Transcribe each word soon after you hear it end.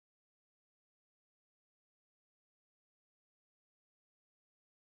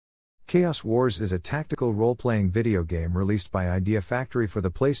Chaos Wars is a tactical role-playing video game released by Idea Factory for the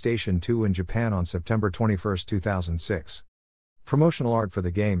PlayStation 2 in Japan on September 21, 2006. Promotional art for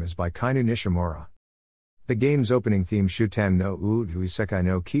the game is by Kinu Nishimura. The game's opening theme Shūtan no Wōzu Isekai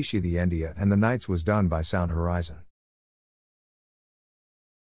no Kishi the Endia and the Knights was done by Sound Horizon.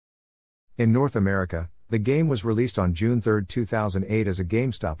 In North America, the game was released on June 3, 2008 as a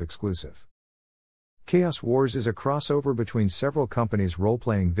GameStop exclusive. Chaos Wars is a crossover between several companies'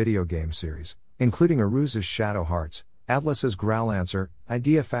 role-playing video game series, including Aruze's Shadow Hearts, Atlus's Growlanser,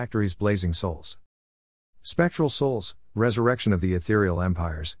 Idea Factory's Blazing Souls, Spectral Souls, Resurrection of the Ethereal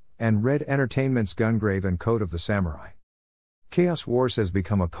Empires, and Red Entertainment's Gungrave and Code of the Samurai. Chaos Wars has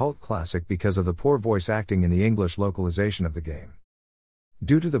become a cult classic because of the poor voice acting in the English localization of the game.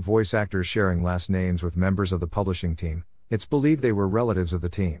 Due to the voice actors sharing last names with members of the publishing team, it's believed they were relatives of the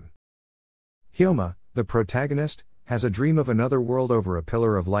team. Hyoma, the protagonist, has a dream of another world over a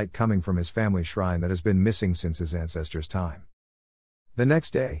pillar of light coming from his family shrine that has been missing since his ancestors' time. The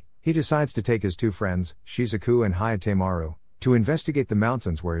next day, he decides to take his two friends, Shizuku and Hayatemaru, to investigate the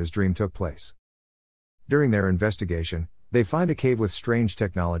mountains where his dream took place. During their investigation, they find a cave with strange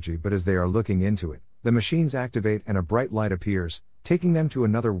technology, but as they are looking into it, the machines activate and a bright light appears, taking them to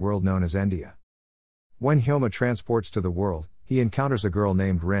another world known as Endia. When Hyoma transports to the world, he encounters a girl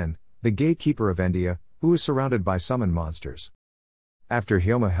named Rin, the gatekeeper of Endia, who is surrounded by summoned monsters. After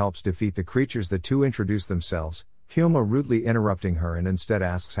Hyoma helps defeat the creatures, the two introduce themselves, Hyoma rudely interrupting her and instead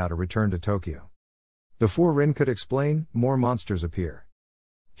asks how to return to Tokyo. Before Rin could explain, more monsters appear.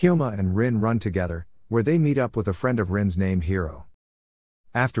 Hyoma and Rin run together, where they meet up with a friend of Rin's named Hiro.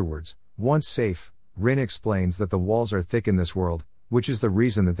 Afterwards, once safe, Rin explains that the walls are thick in this world, which is the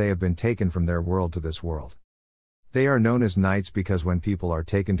reason that they have been taken from their world to this world. They are known as knights because when people are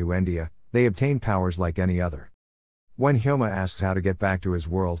taken to Endia, they obtain powers like any other. When Hyoma asks how to get back to his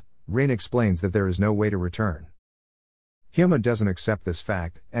world, Rin explains that there is no way to return. Hyoma doesn't accept this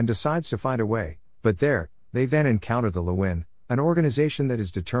fact, and decides to find a way, but they then encounter the Lewin, an organization that is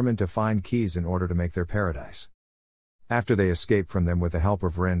determined to find keys in order to make their paradise. After they escape from them with the help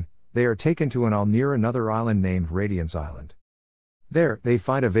of Rin, they are taken to an isle near another island named Radiance Island. There, they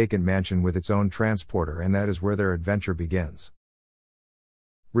find a vacant mansion with its own transporter, and that is where their adventure begins.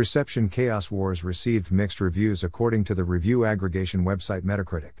 Reception: Chaos Wars received mixed reviews according to the review aggregation website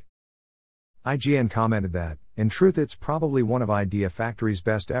Metacritic. IGN commented that, in truth, it's probably one of Idea Factory's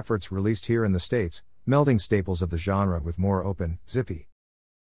best efforts released here in the States, melding staples of the genre with more open, zippy,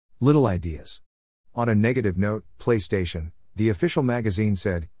 little ideas. On a negative note, PlayStation, the official magazine,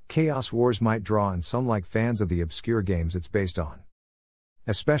 said, Chaos Wars might draw in some like fans of the obscure games it's based on,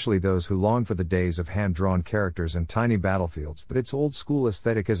 especially those who long for the days of hand-drawn characters and tiny battlefields, but its old-school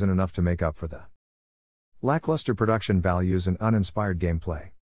aesthetic isn't enough to make up for the lackluster production values and uninspired gameplay.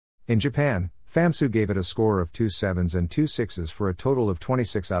 In Japan, Famitsu gave it a score of 2 7s and 2 6s for a total of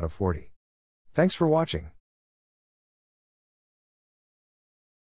 26 out of 40. Thanks for watching.